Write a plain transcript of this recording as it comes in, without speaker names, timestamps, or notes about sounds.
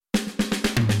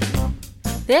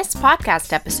This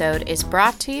podcast episode is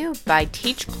brought to you by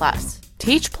Teach Plus.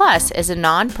 Teach Plus is a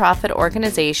nonprofit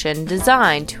organization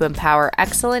designed to empower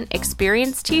excellent,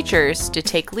 experienced teachers to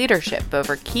take leadership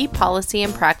over key policy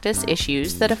and practice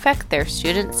issues that affect their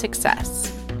student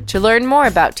success. To learn more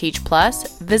about Teach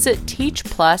Plus, visit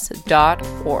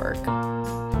teachplus.org.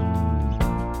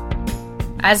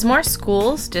 As more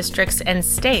schools, districts, and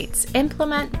states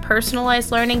implement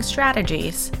personalized learning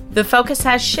strategies, the focus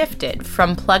has shifted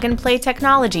from plug-and-play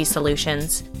technology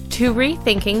solutions to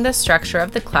rethinking the structure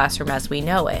of the classroom as we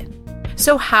know it.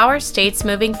 So how are states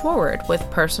moving forward with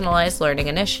personalized learning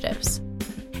initiatives?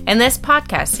 In this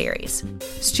podcast series,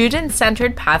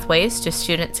 Student-Centered Pathways to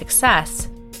Student Success,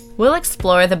 we'll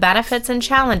explore the benefits and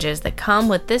challenges that come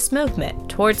with this movement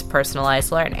towards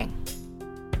personalized learning.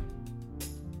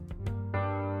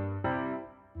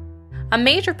 A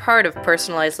major part of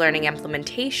personalized learning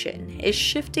implementation is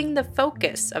shifting the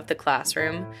focus of the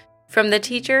classroom from the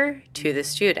teacher to the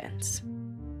students.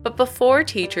 But before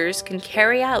teachers can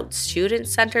carry out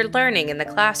student-centered learning in the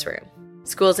classroom,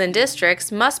 schools and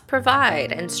districts must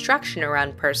provide instruction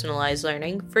around personalized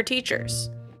learning for teachers.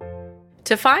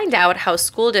 To find out how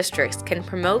school districts can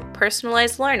promote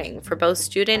personalized learning for both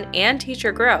student and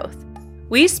teacher growth,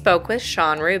 we spoke with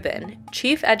Sean Rubin,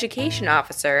 Chief Education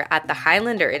Officer at the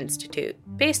Highlander Institute,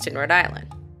 based in Rhode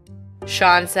Island.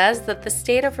 Sean says that the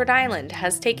state of Rhode Island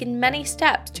has taken many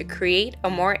steps to create a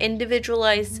more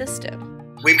individualized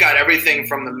system. We've got everything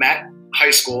from the Met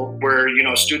High School, where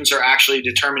students are actually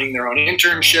determining their own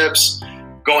internships,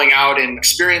 going out and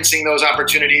experiencing those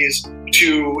opportunities,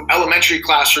 to elementary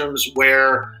classrooms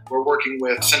where we're working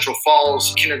with Central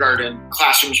Falls kindergarten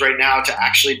classrooms right now to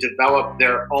actually develop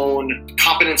their own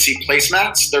competency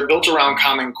placemats. They're built around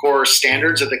Common Core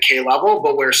standards at the K level,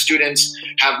 but where students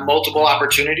have multiple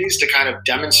opportunities to kind of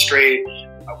demonstrate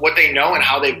what they know and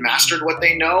how they've mastered what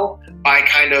they know by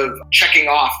kind of checking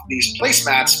off these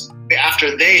placemats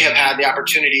after they have had the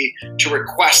opportunity to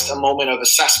request a moment of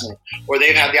assessment, or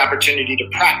they've had the opportunity to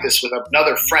practice with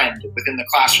another friend within the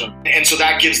classroom. And so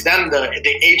that gives them the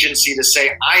agency to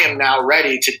say, I am now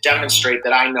ready to demonstrate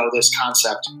that I know this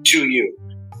concept to you.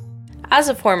 As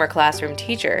a former classroom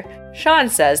teacher, Sean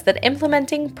says that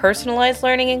implementing personalized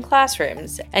learning in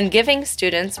classrooms and giving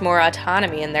students more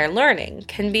autonomy in their learning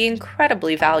can be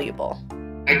incredibly valuable.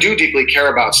 I do deeply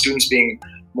care about students being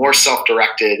more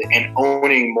self-directed and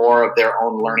owning more of their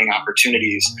own learning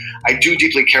opportunities. I do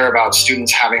deeply care about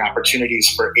students having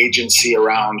opportunities for agency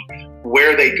around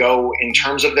where they go in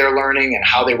terms of their learning and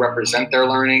how they represent their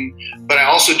learning. But I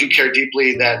also do care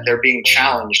deeply that they're being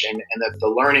challenged and that the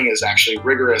learning is actually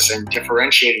rigorous and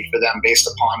differentiated for them based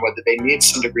upon whether they need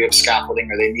some degree of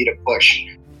scaffolding or they need a push.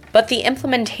 But the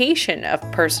implementation of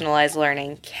personalized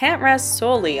learning can't rest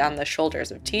solely on the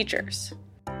shoulders of teachers.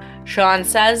 Sean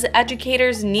says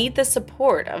educators need the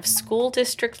support of school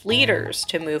district leaders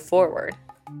to move forward.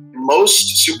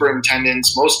 Most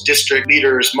superintendents, most district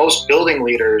leaders, most building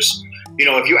leaders,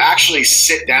 if you actually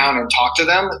sit down and talk to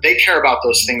them, they care about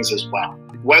those things as well.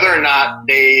 Whether or not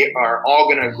they are all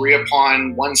going to agree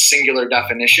upon one singular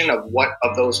definition of what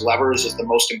of those levers is the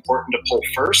most important to pull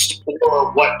first,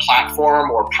 or what platform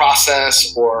or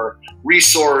process or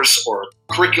resource or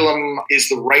curriculum is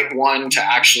the right one to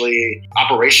actually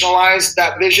operationalize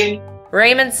that vision.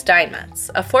 Raymond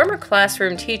Steinmetz, a former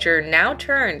classroom teacher now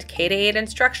turned K-8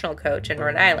 instructional coach in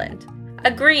Rhode Island,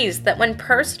 agrees that when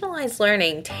personalized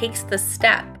learning takes the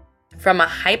step from a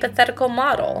hypothetical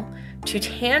model to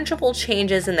tangible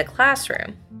changes in the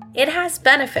classroom, it has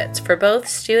benefits for both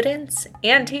students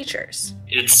and teachers.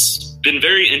 It's been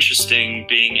very interesting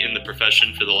being in the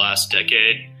profession for the last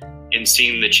decade and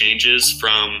seeing the changes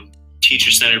from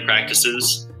teacher-centered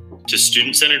practices to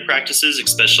student-centered practices,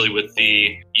 especially with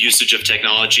the usage of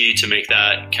technology to make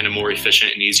that kind of more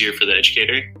efficient and easier for the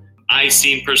educator. I've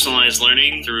seen personalized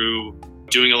learning through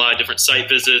doing a lot of different site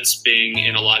visits, being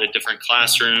in a lot of different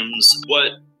classrooms.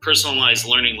 What personalized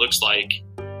learning looks like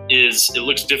is it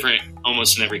looks different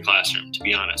almost in every classroom, to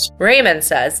be honest. Raymond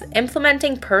says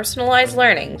implementing personalized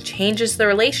learning changes the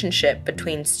relationship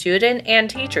between student and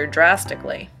teacher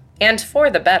drastically, and for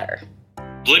the better.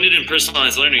 Blended and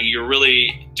personalized learning, you're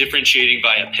really differentiating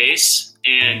by a pace,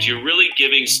 and you're really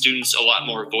giving students a lot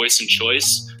more voice and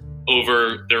choice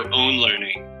over their own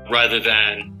learning, rather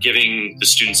than giving the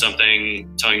student something,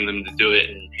 telling them to do it,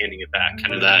 and handing it back,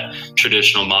 kind of that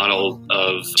traditional model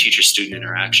of teacher-student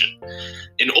interaction.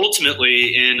 And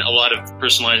ultimately, in a lot of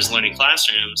personalized learning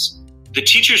classrooms, the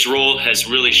teacher's role has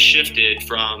really shifted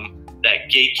from that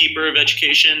gatekeeper of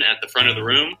education at the front of the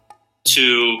room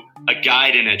to a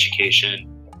guide in education,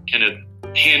 kind of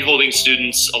hand-holding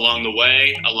students along the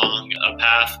way, along a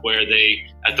path where they,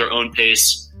 at their own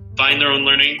pace, find their own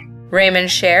learning.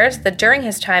 Raymond shares that during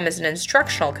his time as an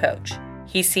instructional coach,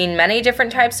 he's seen many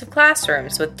different types of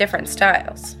classrooms with different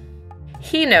styles.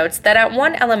 He notes that at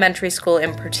one elementary school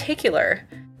in particular,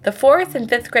 the 4th and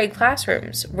 5th grade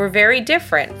classrooms were very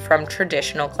different from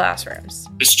traditional classrooms.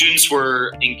 The students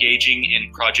were engaging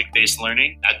in project-based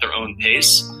learning at their own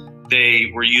pace.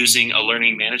 They were using a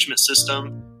learning management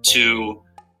system to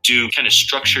do kind of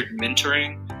structured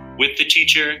mentoring with the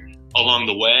teacher along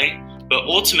the way. But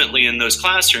ultimately in those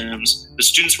classrooms, the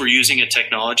students were using a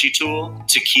technology tool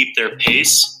to keep their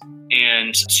pace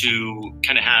and to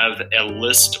kind of have a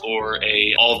list or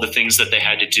all of the things that they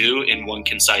had to do in one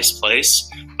concise place.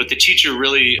 But the teacher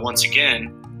really, once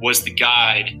again, was the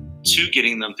guide to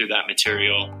getting them through that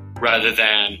material rather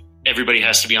than everybody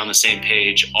has to be on the same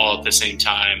page all at the same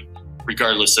time,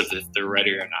 regardless of if they're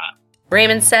ready or not.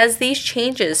 Raymond says these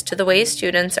changes to the way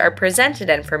students are presented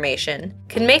information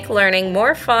can make learning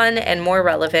more fun and more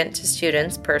relevant to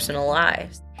students' personal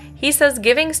lives. He says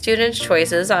giving students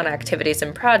choices on activities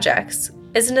and projects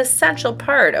is an essential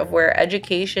part of where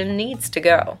education needs to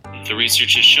go. The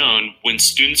research has shown when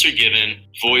students are given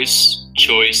voice,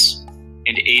 choice,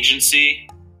 and agency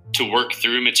to work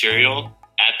through material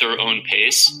at their own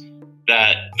pace,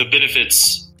 that the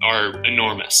benefits are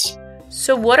enormous.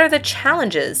 So what are the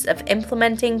challenges of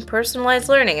implementing personalized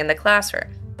learning in the classroom?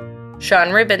 Sean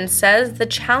Ribben says the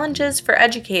challenges for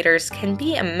educators can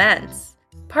be immense,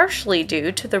 partially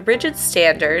due to the rigid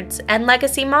standards and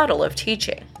legacy model of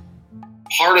teaching.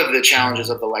 Part of the challenges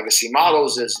of the legacy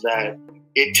models is that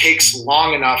it takes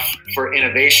long enough for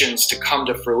innovations to come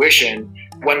to fruition.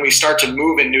 When we start to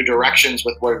move in new directions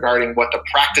with regarding what the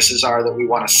practices are that we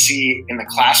want to see in the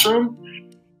classroom,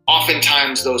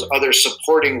 oftentimes those other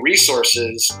supporting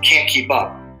resources can't keep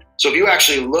up. So if you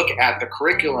actually look at the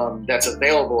curriculum that's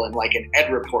available in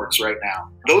Ed Reports right now,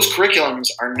 those curriculums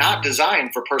are not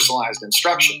designed for personalized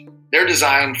instruction. They're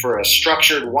designed for a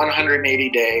structured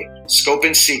 180-day scope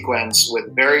and sequence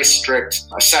with very strict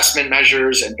assessment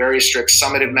measures and very strict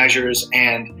summative measures,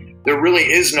 and there really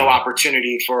is no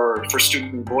opportunity for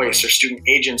student voice or student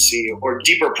agency or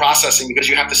deeper processing because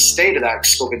you have to stay to that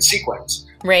scope and sequence.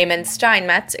 Raymond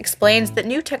Steinmetz explains that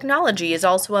new technology is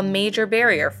also a major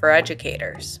barrier for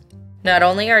educators. Not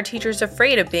only are teachers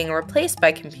afraid of being replaced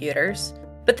by computers,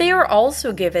 but they are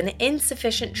also given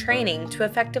insufficient training to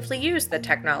effectively use the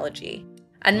technology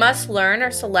and must learn or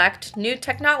select new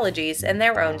technologies in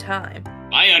their own time.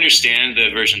 I understand the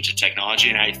aversion to technology,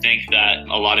 and I think that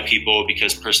a lot of people,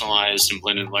 because personalized and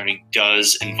blended learning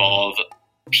does involve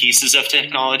pieces of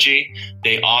technology,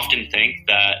 they often think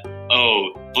that,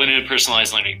 blended and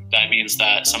personalized learning, that means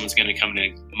that someone's going to come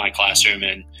into my classroom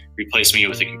and replace me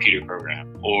with a computer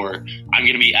program, or I'm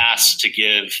going to be asked to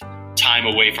give time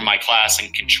away from my class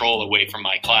and control away from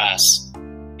my class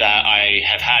that I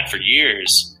have had for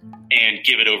years and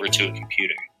give it over to a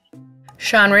computer.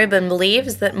 Sean Rubin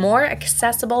believes that more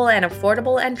accessible and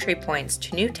affordable entry points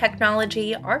to new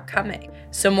technology are coming,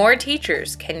 so more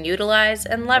teachers can utilize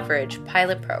and leverage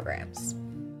pilot programs.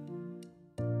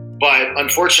 But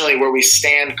unfortunately, where we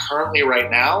stand currently right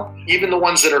now, even the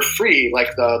ones that are free, like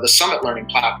the Summit Learning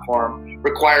platform,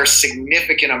 require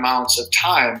significant amounts of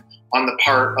time on the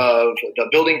part of the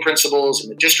building principals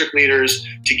and the district leaders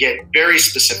to get very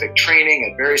specific training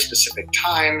at very specific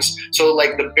times. So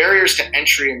the barriers to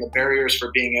entry and the barriers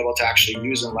for being able to actually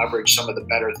use and leverage some of the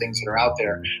better things that are out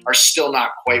there are still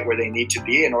not quite where they need to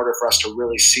be in order for us to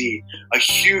really see a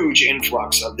huge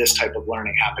influx of this type of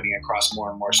learning happening across more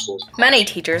and more schools. Many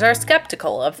teachers are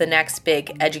skeptical of the next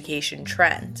big education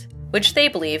trend, which they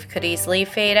believe could easily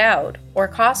fade out or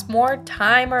cost more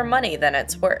time or money than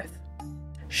it's worth.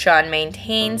 Sean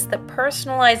maintains that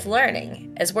personalized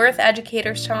learning is worth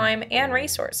educators' time and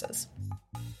resources.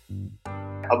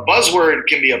 A buzzword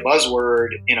can be a buzzword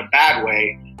in a bad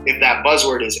way if that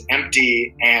buzzword is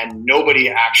empty and nobody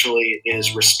actually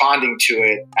is responding to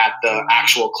it at the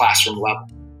actual classroom level.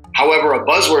 However, a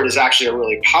buzzword is actually a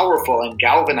really powerful and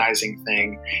galvanizing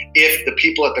thing if the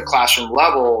people at the classroom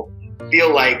level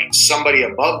feel like somebody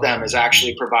above them is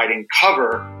actually providing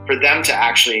cover for them to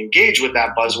actually engage with that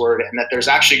buzzword, and that there's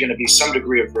actually going to be some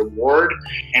degree of reward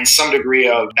and some degree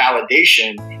of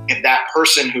validation if that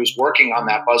person who's working on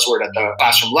that buzzword at the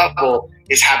classroom level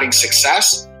is having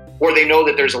success, or they know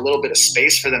that there's a little bit of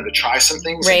space for them to try some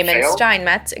things. Raymond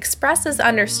Steinmetz expresses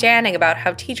understanding about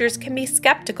how teachers can be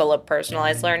skeptical of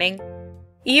personalized learning,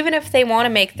 even if they want to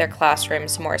make their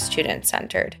classrooms more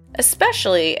student-centered,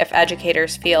 especially if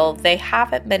educators feel they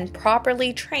haven't been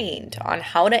properly trained on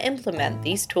how to implement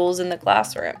these tools in the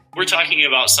classroom. We're talking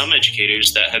about some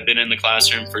educators that have been in the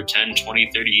classroom for 10,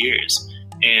 20, 30 years.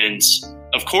 And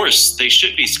of course, they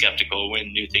should be skeptical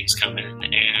when new things come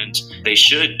in, and they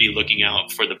should be looking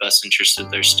out for the best interest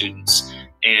of their students.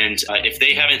 And if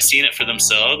they haven't seen it for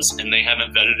themselves and they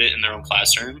haven't vetted it in their own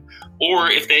classroom, or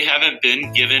if they haven't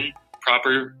been given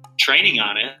proper training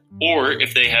on it, or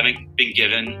if they haven't been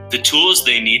given the tools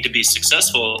they need to be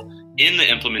successful in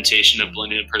the implementation of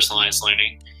blended and personalized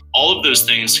learning, all of those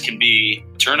things can be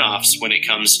turnoffs when it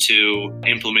comes to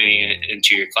implementing it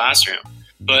into your classroom.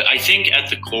 But I think at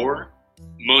the core,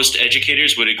 most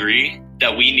educators would agree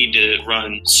that we need to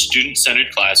run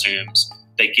student-centered classrooms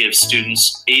that give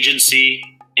students agency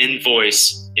and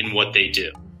voice in what they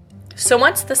do. So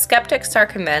once the skeptics are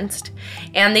convinced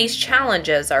and these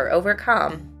challenges are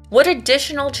overcome, what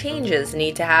additional changes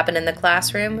need to happen in the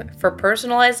classroom for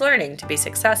personalized learning to be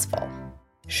successful?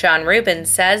 Sean Rubin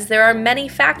says there are many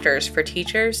factors for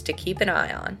teachers to keep an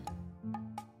eye on.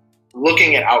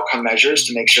 Looking at outcome measures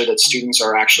to make sure that students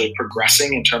are actually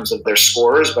progressing in terms of their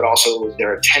scores, but also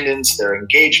their attendance, their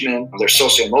engagement, their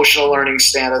socio-emotional learning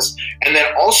status. And then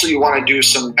also you want to do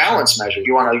some balance measures.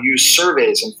 You want to use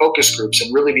surveys and focus groups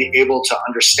and really be able to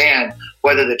understand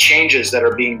whether the changes that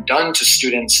are being done to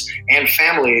students and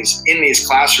families in these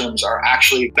classrooms are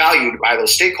actually valued by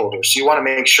those stakeholders. So you want to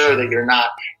make sure that you're not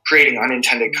creating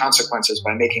unintended consequences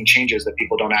by making changes that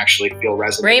people don't actually feel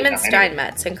resonant. Raymond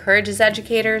Steinmetz encourages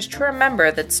educators to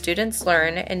remember that students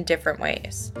learn in different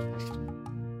ways.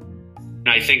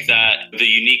 I think that the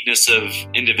uniqueness of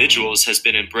individuals has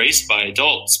been embraced by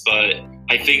adults, but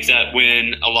I think that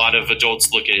when a lot of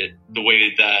adults look at the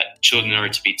way that children are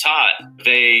to be taught,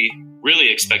 they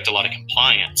really expect a lot of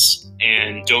compliance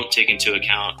and don't take into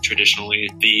account traditionally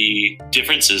the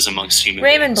differences amongst human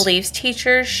Raymond beings. believes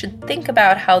teachers should think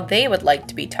about how they would like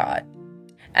to be taught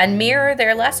and mirror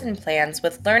their lesson plans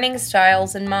with learning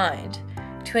styles in mind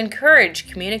to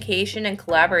encourage communication and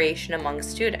collaboration among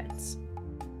students.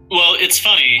 Well, it's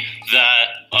funny that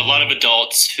a lot of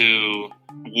adults who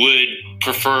would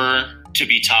prefer to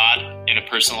be taught in a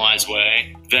personalized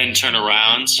way then turn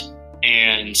around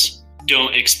and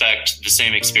don't expect the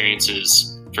same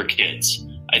experiences for kids.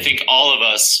 I think all of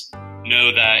us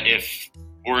know that if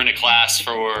we're in a class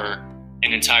for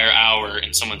an entire hour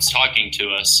and someone's talking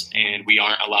to us and we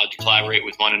aren't allowed to collaborate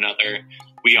with one another,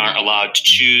 we aren't allowed to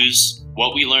choose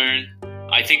what we learn,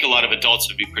 I think a lot of adults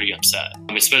would be pretty upset,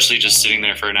 especially just sitting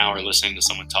there for an hour listening to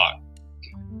someone talk.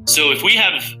 So if we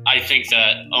have, I think,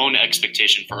 that own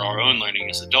expectation for our own learning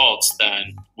as adults,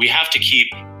 then we have to keep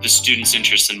the students'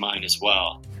 interests in mind as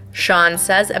well. Sean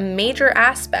says a major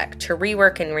aspect to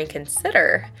rework and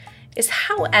reconsider is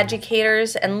how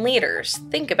educators and leaders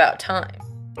think about time.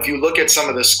 If you look at some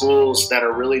of the schools that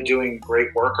are really doing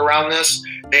great work around this,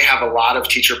 they have a lot of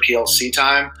teacher PLC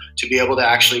time to be able to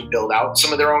actually build out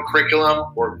some of their own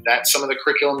curriculum or vet some of the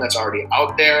curriculum that's already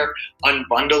out there,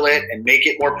 unbundle it and make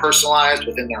it more personalized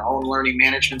within their own learning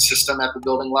management system at the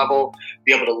building level,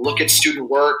 be able to look at student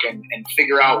work and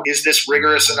figure out, is this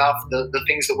rigorous enough, the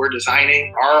things that we're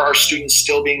designing? Are our students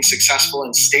still being successful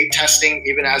in state testing,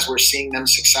 even as we're seeing them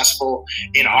successful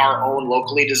in our own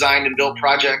locally designed and built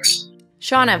projects?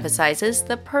 Sean emphasizes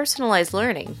that personalized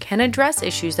learning can address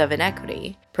issues of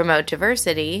inequity, promote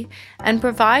diversity, and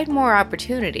provide more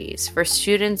opportunities for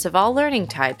students of all learning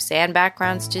types and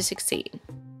backgrounds to succeed.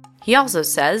 He also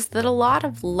says that a lot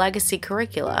of legacy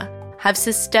curricula have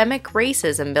systemic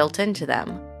racism built into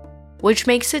them, which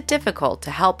makes it difficult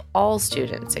to help all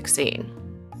students succeed.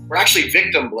 We're actually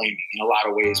victim blaming in a lot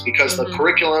of ways because the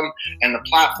curriculum and the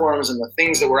platforms and the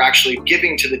things that we're actually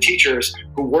giving to the teachers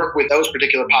who work with those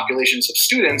particular populations of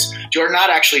students are not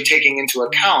actually taking into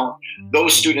account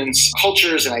those students'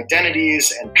 cultures and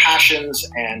identities and passions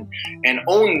and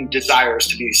own desires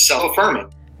to be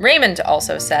self-affirming. Raymond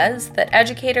also says that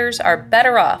educators are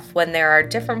better off when there are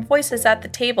different voices at the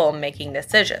table making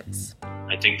decisions.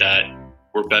 I think that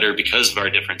we're better because of our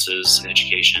differences in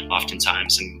education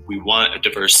oftentimes, and we want a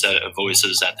diverse set of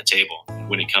voices at the table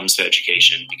when it comes to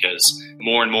education, because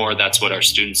more and more that's what our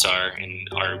students are, and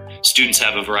our students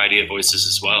have a variety of voices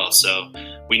as well. So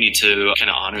we need to kind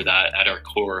of honor that at our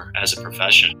core as a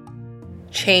profession.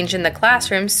 Change in the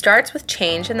classroom starts with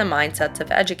change in the mindsets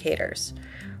of educators.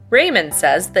 Raymond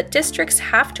says that districts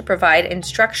have to provide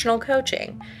instructional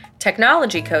coaching,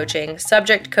 technology coaching,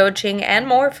 subject coaching, and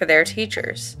more for their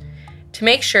teachers, to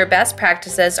make sure best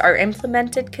practices are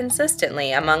implemented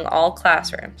consistently among all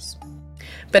classrooms.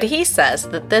 But he says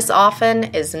that this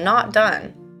often is not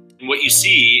done. What you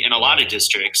see in a lot of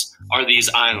districts are these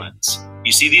islands.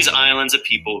 You see these islands of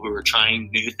people who are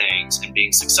trying new things and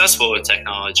being successful with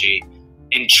technology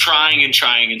and trying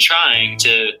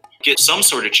to get some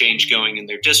sort of change going in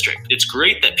their district. It's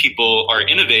great that people are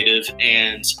innovative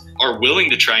and are willing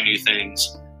to try new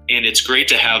things. And it's great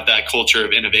to have that culture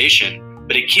of innovation,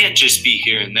 but it can't just be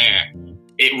here and there.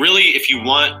 It really, if you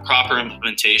want proper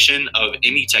implementation of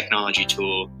any technology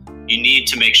tool, you need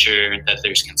to make sure that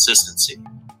there's consistency.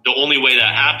 The only way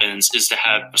that happens is to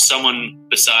have someone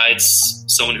besides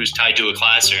someone who's tied to a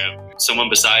classroom, someone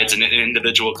besides an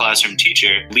individual classroom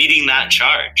teacher leading that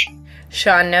charge.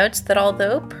 Sean notes that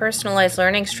although personalized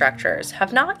learning structures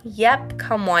have not yet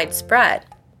become widespread,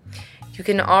 you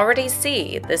can already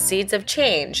see the seeds of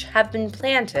change have been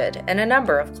planted in a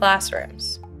number of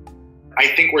classrooms. I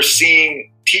think we're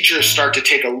seeing teachers start to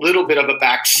take a little bit of a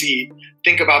back seat,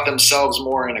 think about themselves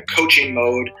more in a coaching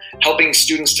mode, helping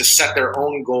students to set their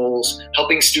own goals,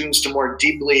 helping students to more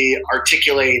deeply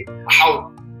articulate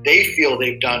how they feel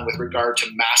they've done with regard to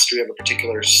mastery of a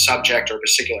particular subject or a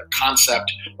particular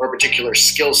concept or a particular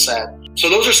skill set. So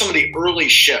those are some of the early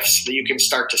shifts that you can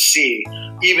start to see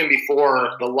even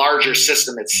before the larger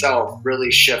system itself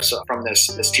really shifts from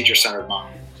this teacher-centered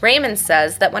model. Raymond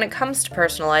says that when it comes to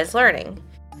personalized learning,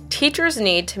 teachers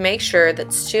need to make sure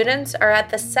that students are at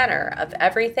the center of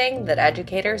everything that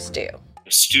educators do.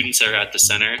 Students are at the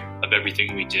center of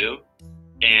everything we do.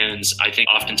 And I think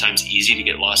oftentimes easy to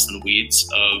get lost in the weeds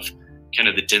of kind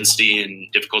of the density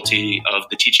and difficulty of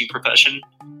the teaching profession.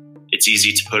 It's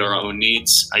easy to put our own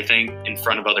needs, I think, in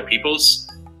front of other people's,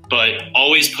 but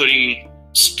always putting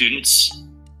students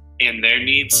and their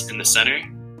needs in the center.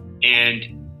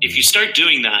 And if you start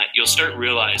doing that, you'll start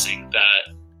realizing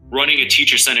that running a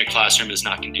teacher-centered classroom is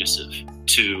not conducive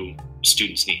to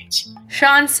students' needs.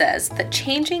 Sean says that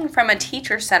changing from a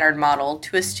teacher-centered model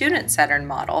to a student-centered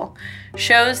model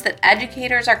shows that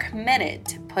educators are committed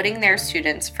to putting their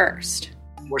students first.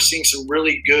 We're seeing some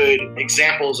really good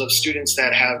examples of students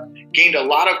that have gained a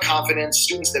lot of confidence,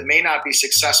 students that may not be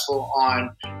successful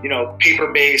on,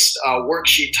 paper-based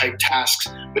worksheet type tasks,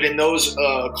 but in those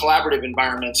collaborative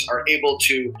environments are able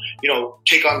to,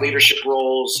 take on leadership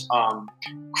roles,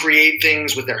 create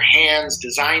things with their hands,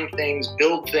 design things,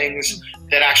 build things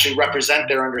that actually represent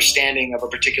their understanding of a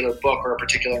particular book or a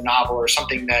particular novel or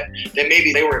something that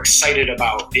maybe they were excited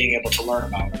about being able to learn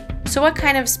about. So what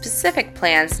kind of specific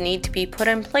plans need to be put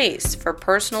in place for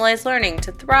personalized learning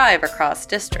to thrive across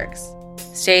districts?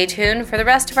 Stay tuned for the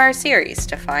rest of our series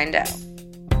to find out.